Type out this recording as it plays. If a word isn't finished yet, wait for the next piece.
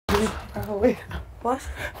Probably. What?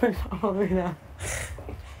 Probably not.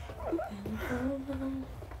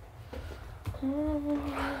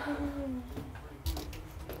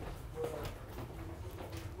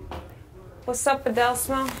 What's up, Adele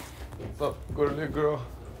smell? What's up, girly girl?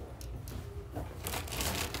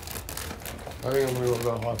 I think I'm gonna go to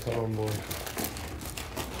that hot tub on board.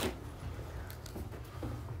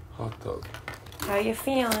 Hot tub. How you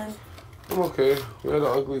feeling? I'm okay. We had an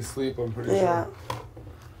ugly sleep, I'm pretty Yeah. sure.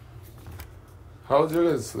 How was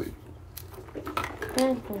your guys' sleep?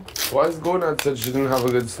 Mm-hmm. Why is Gonad said she didn't have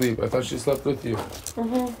a good sleep? I thought she slept with you.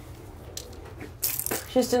 Mm-hmm.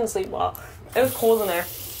 She just didn't sleep well. It was cold in there.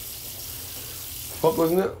 But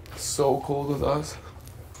wasn't it so cold with us?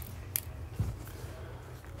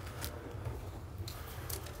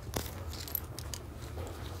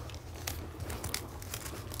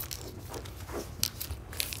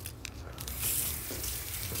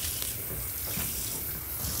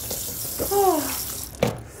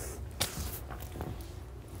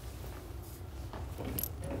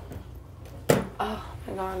 Oh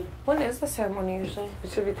my god. When is the ceremony usually?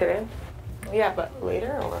 It should be today. Yeah, but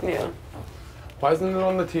later or what? Yeah. Why isn't it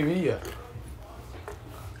on the TV yet?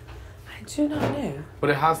 I do not know. But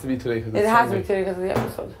it has to be today because It has to be today because of the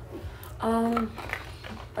episode.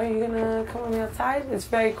 Are you gonna come with me outside? It's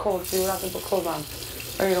very cold, so you would have to put clothes on.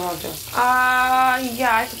 Or you don't want to?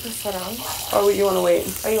 Yeah, I could put that on. Or you want to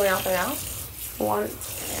wait? Are you going out there now? Want?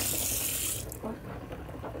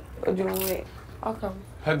 Or do you want to wait? I'll come.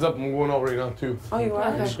 Heads up, I'm going out right now too. Oh, you are?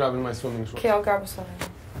 I'm Okay. just grabbing my swimming shorts. Okay, I'll grab a sweater.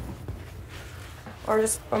 Or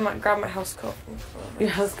just I might grab my house coat. Your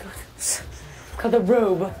house coat. Called a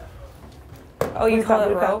robe. Oh, you What's call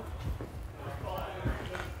that? it rope?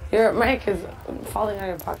 Your mic is falling out of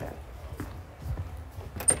your pocket.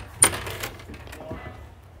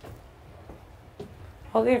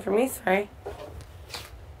 Hold it for me, sorry.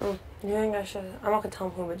 You think I should? I'm not gonna tell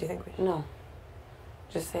him who, but do you think we should? No.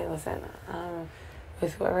 Just say, listen,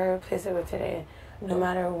 with whoever I replace it with today, no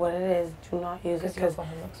matter what it is, do not use it. Because,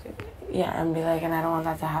 yeah, and be like, and I don't want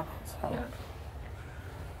that to happen. So. Yeah.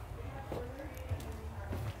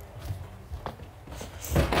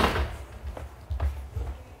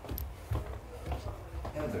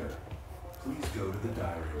 Heather, please go to the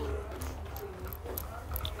diary room.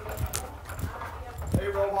 Hey,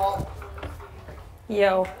 Robot.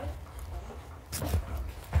 Yo.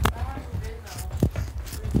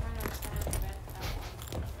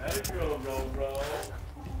 Hey, bro.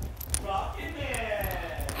 Rockin'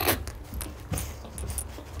 it.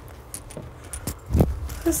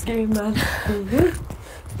 This game, man.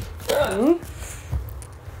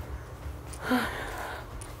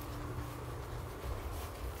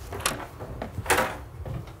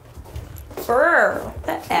 Brr, what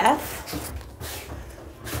the F?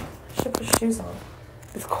 I should put shoes on.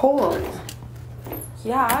 It's cold.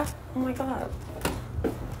 Yeah. Oh my god.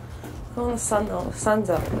 Go in the sun though. The sun's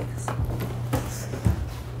out.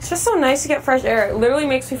 It's just so nice to get fresh air. It literally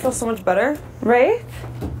makes me feel so much better. Right?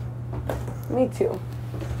 Me too.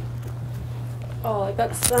 Oh, like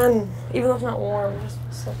that sun. Even though it's not warm. It just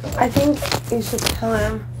feels so good. I think you should tell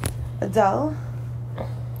him, Adele,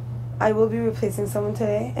 I will be replacing someone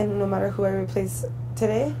today, and no matter who I replace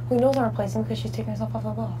today, Who knows I'm replacing because she's taking herself off the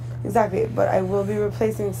block. exactly, but I will be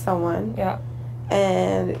replacing someone, Yeah.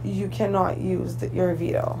 and you cannot use your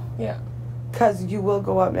veto. Yeah. Because you will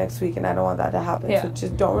go up next week, and I don't want that to happen. Yeah. So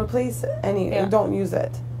just don't replace any, Yeah. don't use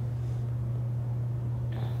it.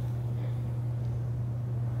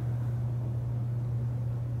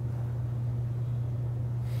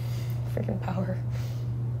 Freaking power.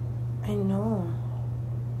 I know.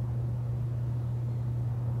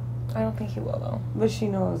 I don't think he will though. But she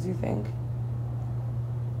knows, you think?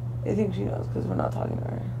 I think she knows because we're not talking to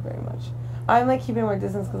her very much. I'm like keeping my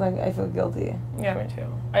distance because I feel guilty. Yeah, me too.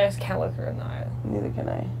 I just can't look her in the eye. Neither can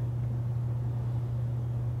I.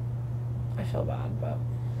 I feel bad, but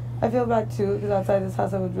I feel bad too because outside this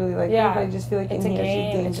house I would really like Yeah, her, but I just feel like it's in a here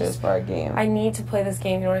game. she's It's dangerous just- for our game. I need to play this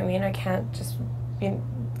game. You know what I mean? I can't just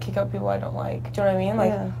kick out people I don't like. Do you know what I mean?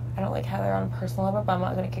 Like Yeah. I don't like Heather on a personal level, but I'm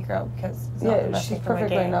not gonna kick her out because it's not the Yeah, best she's thing for my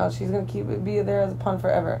perfect right game. now. She's gonna be there as a pawn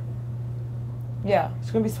forever. Yeah.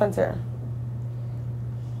 She's gonna be Spencer.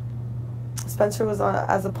 Spencer was on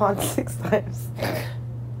as a pawn 6 times.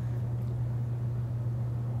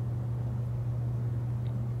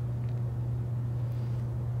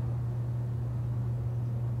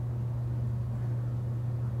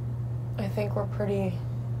 I think we're pretty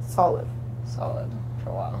Solid. solid for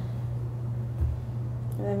a while.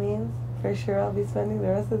 And that means for sure I'll be spending the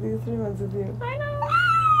rest of these 3 months with you. I know.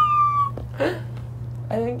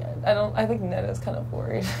 I think Ned is kind of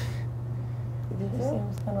worried. You He think so?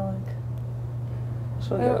 seems kind of like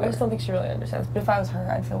She'll get I just over don't think she really understands. But if I was her,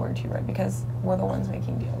 I'd feel weird too, right? Because we're the ones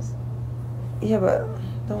making deals. it. Yeah, but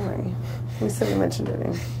don't worry. We said we mentioned her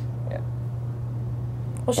name. Yeah.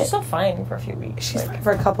 Well, she's still fine for a few weeks. She's fine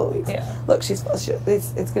for a couple of weeks. Yeah. Look, it's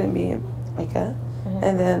going to be Micah,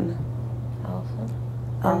 and then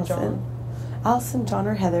Allison. Allison, John,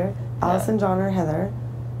 or Heather. Allison, John, or Heather.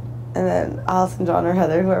 And then Allison, John, or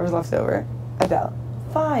Heather, whoever's left over. Adele.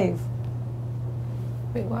 5.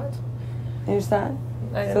 Wait, what? You understand?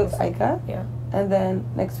 I So it's didn't Ika. Yeah. And then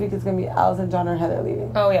next week it's going to be Allison, John, or Heather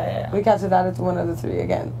leaving. Oh, yeah. Week after that it's one of the 3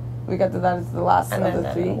 again. Week after that it's the last And of then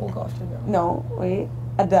the 3. we'll go after them. No, wait.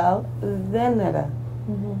 Adele, then Netta.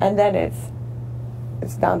 And then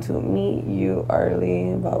it's down to me, you,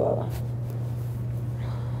 Arlie, blah, blah, blah.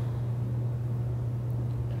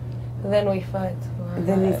 Then we fight. And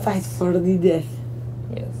then we fight for the death.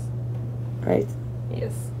 Yes. Right?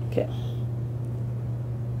 Yes. Okay.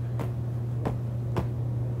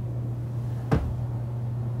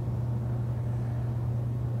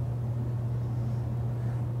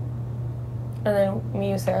 And then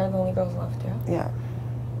me, you, Sarah, the only girls left, yeah? Yeah.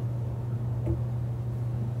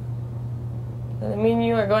 And then me and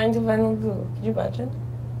you are going to final two. Could you imagine?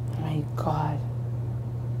 Oh my God.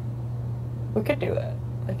 We could do that.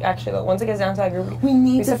 Like, actually, like, once it gets down to that group, We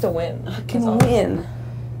need just have to win. fucking That's all. win.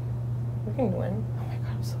 We can win. Oh my God,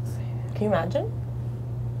 I'm so excited. Can you imagine?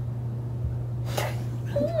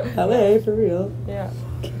 LA, for real. Yeah.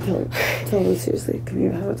 Tell him seriously. Can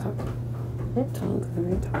you have a talk? Tell him, can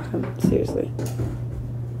you talk to him? Seriously.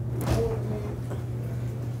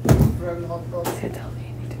 Say, tell me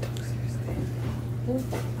you need to talk seriously.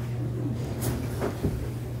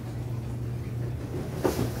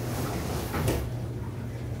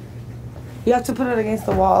 You have to put it against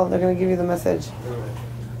the wall. They're going to give you the message.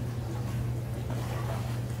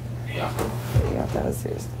 Yeah. You have to have it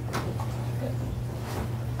seriously.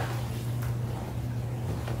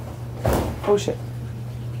 Oh shit.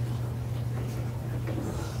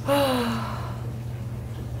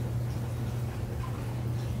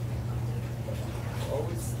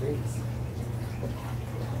 Always stinks.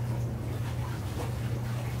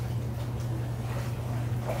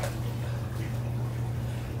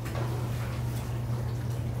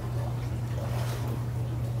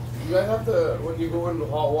 You guys have to, when you go into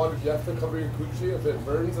hot water, do you have to cover your coochie if it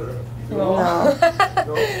burns or? No.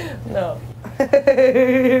 No? No.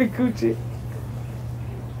 Gucci.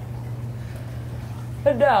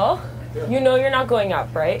 Adele, Yeah. you know you're not going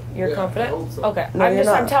up, right? You're Yeah, confident? I hope so. Okay. No, you're I'm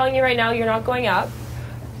not. telling you right now, you're not going up.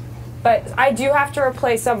 But I do have to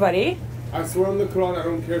replace somebody. I swear on the Quran, I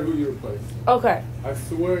don't care who you replace. Okay. I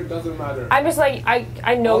swear it doesn't matter. I'm just like,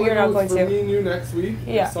 I know All I you're not know going is for me to. and you next week,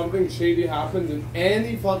 Yeah. if something shady happens in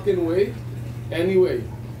any fucking way,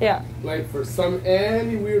 Yeah. like for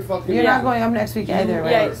any weird fucking You're way, not going up next week either, you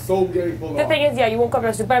right? Yeah. are so getting pulled The off. thing is, yeah, you won't come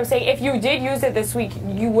next week. But I'm saying, if you did use it this week,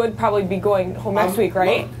 you would probably be going home next week,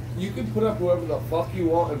 right? Look, you can put up whoever the fuck you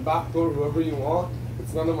want and backdoor whoever you want.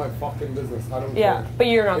 It's none of my fucking business. I don't Yeah. care. But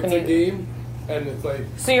you're not It's going a to. game, and it's like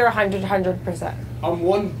So you're 100%. I'm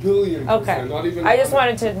 1 billion%. Okay. Not even. I just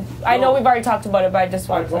wanted to. I know No. we've already talked about it, but I just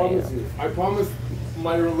I wanted to. let you promise know. you. I promise.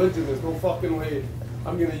 My religion. There's no fucking way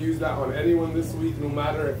I'm gonna use that on anyone this week, no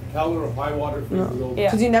matter if hell or high water freezes over. Yeah.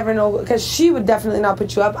 Because you never know. Because she would definitely not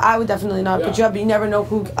put you up. I would definitely not put Yeah. you up. But you never know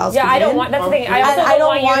who else. Yeah, could I don't win. want. That's the thing. I And also I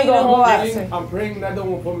don't want you to go home. up. I'm praying Neda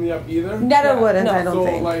won't put me up either. Netta Yeah. wouldn't. No. I don't So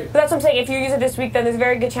think. like, But that's what I'm saying. If you use it this week, then there's a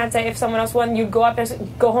very good chance that if someone else won, you'd go up,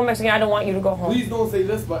 go home next week. I don't want you to go home. please don't say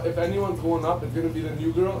this, but if anyone's going up, it's gonna be the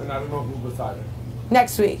new girl, and I don't know who beside her.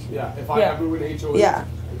 Next week. Yeah, if I Yeah. ever win HOH. Yeah.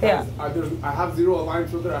 Because I have zero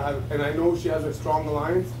alliance with her, and I know she has a strong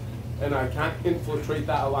alliance, and I can't infiltrate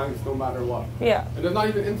that alliance no matter what. Yeah. And there's not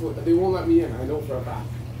even infiltrate, they won't let me in, I know for a fact.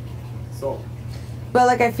 So, But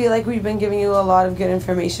like, I feel like we've been giving you a lot of good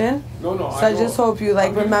information. no, So I just hope you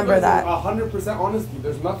like remember that. 100% honesty,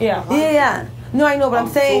 there's nothing Yeah. behind it. Yeah. No, I know, but I'm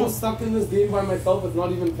saying. so stuck in this game by myself, it's not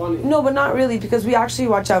even funny. No, but not really, because we actually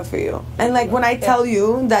watch out for you. And like when I tell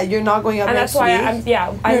you that you're not going up And next that's why week, we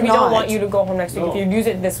you're don't not. want you to go home next week No. if you use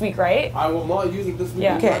it this week, right? I will not use it this week.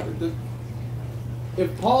 Yeah. Okay.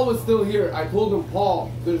 If Paul was still here, I told him,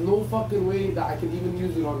 Paul, there's no fucking way that I can even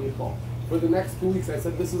use it on you, Paul. For the next 2 weeks, I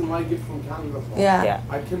said, this is my gift from Canada, Paul. Yeah. Yeah.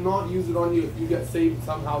 I cannot use it on you if you get saved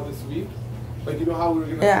somehow this week. Like, you know how we were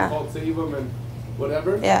going to Yeah. call save him and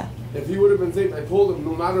whatever? Yeah. If he would have been saved, I told him,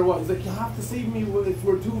 no matter what. He's like, you have to save me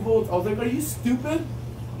for 2 votes. I was like, are you stupid?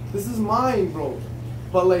 This is mine, bro.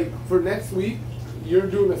 But, like, for next week, you're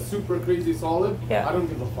doing a super crazy solid. Yeah. I don't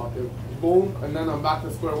give a fuck. Boom, and then I'm back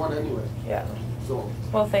to square one anyway. Yeah. So,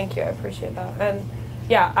 Well, thank you. I appreciate that. And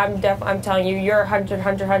Yeah, I'm telling you, you're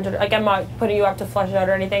 100. Like, I'm not putting you up to flush it out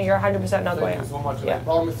or anything. You're 100% not going Thank out. you so much. And Yeah. I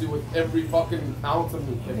promise you with every fucking ounce of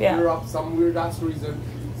me, if you're up some weird ass reason,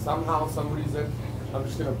 somehow, some reason, I'm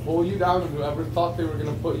just gonna pull you down, and whoever thought they were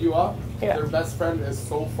gonna put you up, their best friend is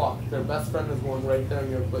so fucked. Their best friend is going right there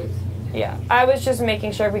in your place. Yeah, I was just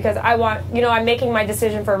making sure because I want, I'm making my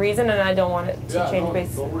decision for a reason and I don't want it to change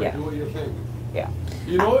based. Don't worry, do what you think. Yeah.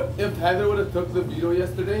 You know what? If Heather would have took the veto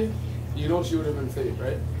yesterday, she would have been safe,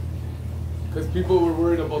 right? Because people were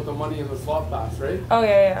worried about the money in the swap pass, right? Oh,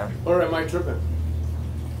 yeah. Or am I tripping?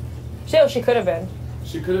 She could have been.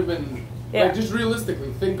 She could have been, like, just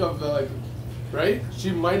realistically, think of the, like, right?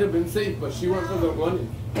 She might have been safe, but she went for the money.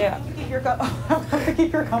 Yeah. Keep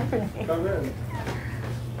your company. Come in.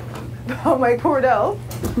 Oh, my Cordell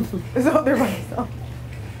is out there by himself.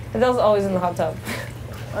 Adele's always in the hot tub.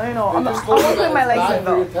 I know. I'm not putting my legs in,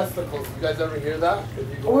 though. Testicles. You guys ever hear that?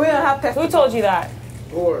 We're gonna have testicles. Who told you that?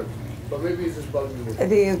 Lord. But maybe he's just bugging me. I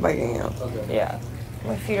think he's bugging you. Okay. Yeah.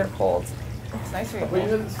 My feet are cold. It's nice for you. But you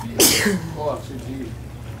have his feet. Oh, actually,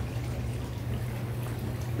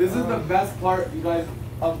 this is the best part, you guys,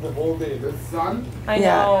 of the whole day. The sun. I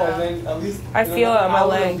know. And then at least I feel it on my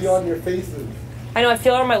legs. Be on your faces. I know. I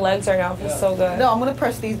feel it on my legs right now. It feels so good. No, I'm gonna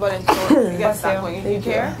press these buttons so it gets that way. You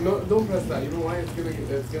care? No, don't press that. You know why? It's gonna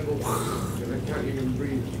go. And I can't even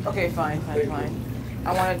breathe. Okay, fine.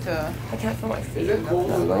 I wanted to. I can't feel my feet. Is it cold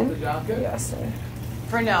without the jacket? Yes. Sir.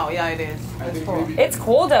 For now, yeah, it is. It's cold. It's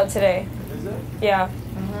cold out today. Is it? Yeah.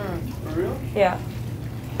 For real? Yeah.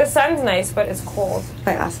 The sun's nice, but it's cold.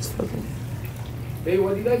 My ass is frozen. Hey,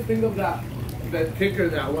 what do you guys think of that kicker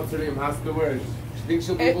that what's her name has to wear? Do you think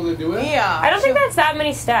she'll be able to do it? Yeah. I don't think that's that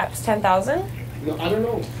many steps. 10,000. No, I don't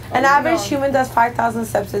know. An average human does 5,000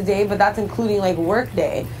 steps a day, but that's including like work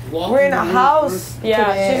day. We're in a house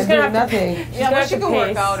today she's and gonna doing have nothing. Yeah, but she to could work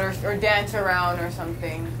pace. out or dance around or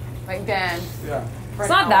something. Like dance. Yeah. For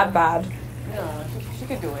It's an not that hour. bad. No, she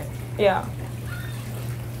could do it. Yeah.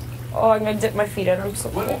 Oh, I'm gonna dip my feet in. I'm so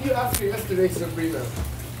What cold. did you ask me yesterday, Sabrina?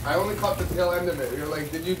 I only caught the tail end of it. You're like,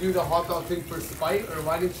 did you do the hot dog thing for spite, or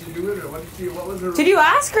why did she do it, or what was her? Did you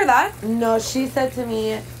ask her that? No, she said to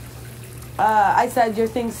me, I said, your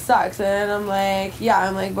thing sucks. And then I'm like, yeah.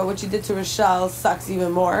 I'm like, but what you did to Rachelle sucks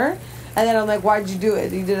even more. And then I'm like, why'd you do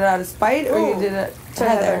it? You did it out of spite, or you did it to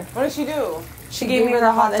Heather? What did she do? She gave me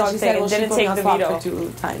the hot and dog she thing said, and well, she didn't put me take on the spot veto. for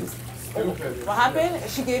 2 times. Stupid. What happened?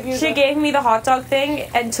 She gave you. She gave me the hot dog thing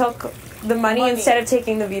and took the money instead of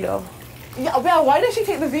taking the veto. Yeah, why did she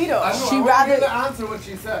take the veto? I don't know. She I want rather- you to answer what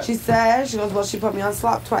she said. She goes, well, she put me on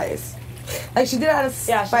slop twice. Like, she did it out of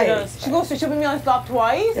Yeah, spite. she does. She put me on stop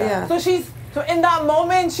twice. Yeah. So in that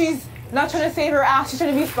moment she's not trying to save her ass. She's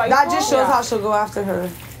trying to be spiteful. That just shows how she'll go after her.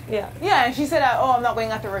 Yeah. Yeah, and she said, I'm not going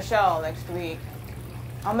after Rachelle next week.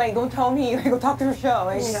 I'm like, don't tell me. Like, go talk to Rachelle.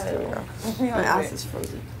 Like, My ass is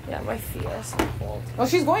frozen. Yeah, my feet are so cold. Well,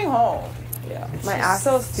 she's going home. Yeah. My She's ass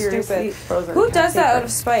so is seriously stupid. frozen. Who I does can't that take out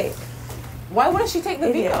of spite? Why wouldn't she take the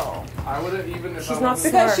Idiot. veto? I would have even if She's I not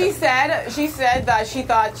wasn't- Because Smart. she said that she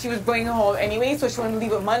thought she was going home anyway, so she wanted to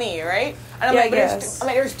leave with money, right? And I'm Yeah, like, yes.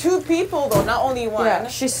 there's 2 people though, not only one. Yeah,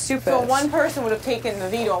 she's stupid. So one person would have taken the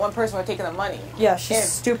veto, and one person would have taken the money. Yeah, she's Yeah.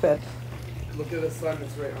 stupid. Look at the sun.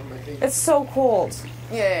 It's right on my face. It's so cold.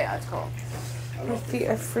 Yeah, that's cool. My feet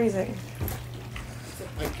are freezing.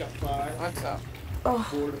 Like a 5, What's up?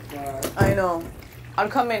 4 to 5. I know.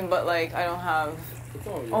 I'd come in, but like I don't have. It's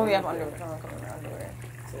all good. Only have underwear. I don't come in with underwear.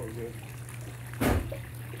 It's all good.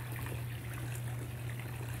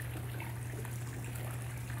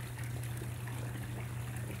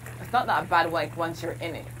 It's not that bad like once you're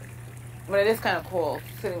in it, but it is kind of cool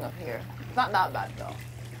sitting up here. It's not that bad though.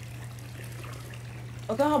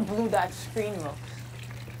 Look at how blue that screen looks.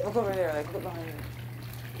 Look over there, like look behind you.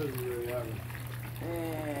 Doesn't really matter.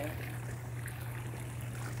 Yeah.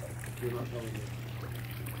 You're not telling me.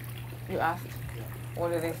 You asked. Yeah.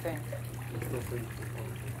 What did they say? There's no thing.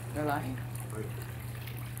 They're lying. Right.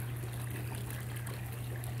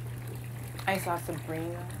 I saw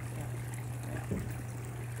Sabrina. Yeah.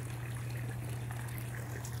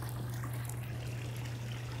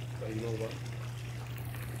 But you know what?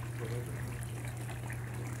 Whatever.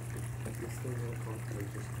 Like, it's still no conflict,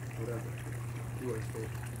 just whatever. You are still.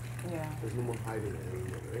 Yeah. There's no more hiding it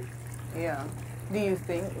anymore, right? Yeah. Do you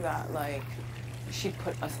think that like she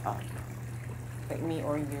put us up? Like me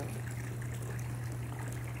or you? I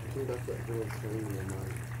think that's what everyone's saying in my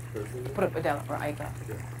personally. Put up Adele or Ika.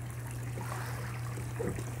 Yeah.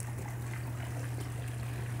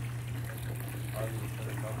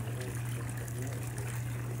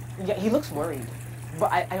 Yeah, he looks worried.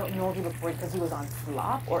 But I don't know if he looked worried because he was on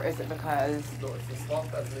flop or is it because... No, it's the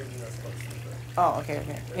swamp that's making us look stupid. Oh, okay.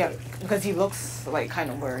 Yeah, because he looks like kind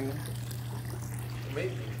of worried.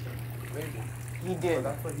 Maybe. He But did.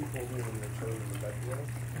 that's what he told me when they showed him the bed together.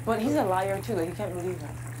 But he's a liar too. Like he can't believe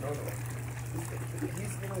that. No.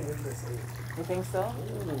 He's gonna win this thing. You think so? Oh,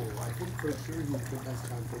 I think for sure he's the best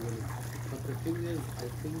chance of winning. But the thing is, I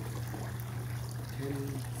think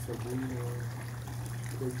Kenny, Sabrina,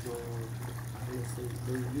 Rachel, honestly,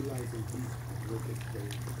 they're realizing he's wicked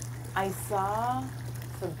playing. I saw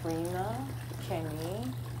Sabrina,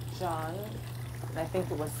 Kenny, John, and I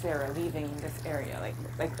think it was Sarah leaving this area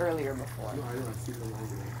like earlier before. No, I know, I've seen them all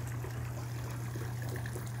today.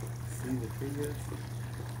 See, the thing is,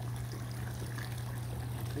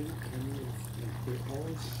 I think Kenny is, like, they're all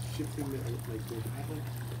shifting their, like, they have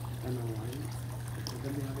an alliance, and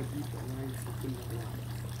then they have a deep alliance within the alliance.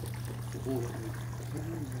 Oh, like,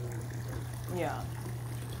 Kenny and Yeah.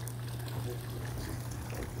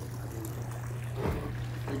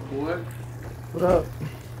 Big boy, What up?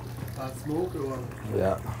 smoke or what?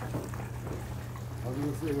 Yeah. I was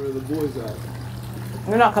gonna say, where are the boys at?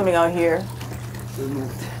 You're not coming out here.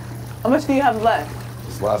 How much do you have left?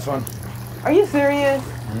 This last one? Are you serious?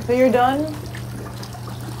 So you're done?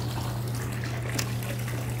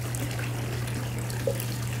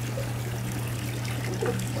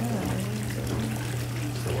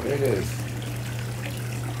 It is.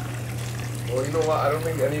 Well, you know what? I don't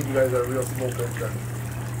think any of you guys are real smokers then.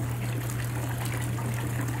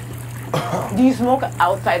 Do you smoke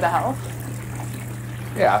outside the house?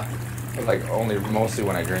 Yeah. Like only mostly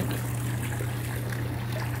when I drink.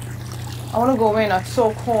 I want to go in. It's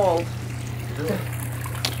so cold.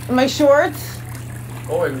 My shorts?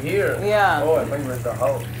 Oh, in here? Yeah. Oh, I think we're at the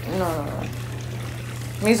house. No.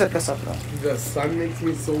 Me zip this up though. The sun makes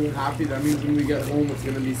me so happy. That means when we get home, it's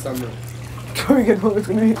gonna be summer. When we get home, it's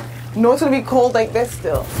gonna be. No, it's gonna be cold like this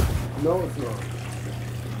still. No, it's not.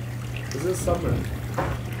 This is summer.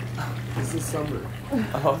 This is summer.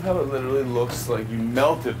 I love how it literally looks like you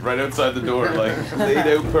melted right outside the door, like laid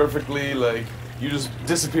out perfectly, like you just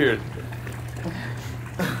disappeared.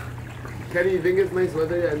 Kenny, you think it's nice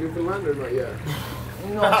weather at Newfoundland or not yet?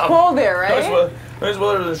 No, it's cold there, right? Nice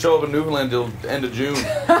weather doesn't show up in Newfoundland till end of June.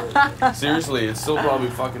 Seriously, it's still probably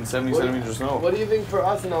fucking 70 centimeters of snow. What do you think for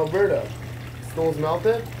us in Alberta? Snow's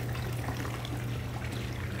melted?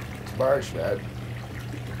 It's March, man.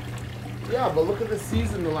 Yeah, but look at the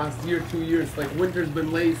season the last year, 2 years. Like winter's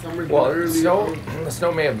been late, summer's Well, been early. the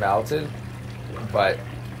snow may have melted, but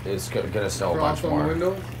it's gonna snow much Frost on the more.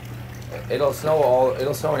 windows. It'll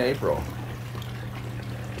snow in April.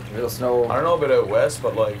 It'll snow. I don't know about out west,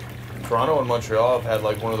 but like Toronto and Montreal have had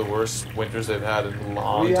like one of the worst winters they've had in a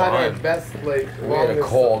long We had our time. best, like, We had a longest-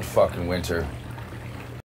 cold fucking winter.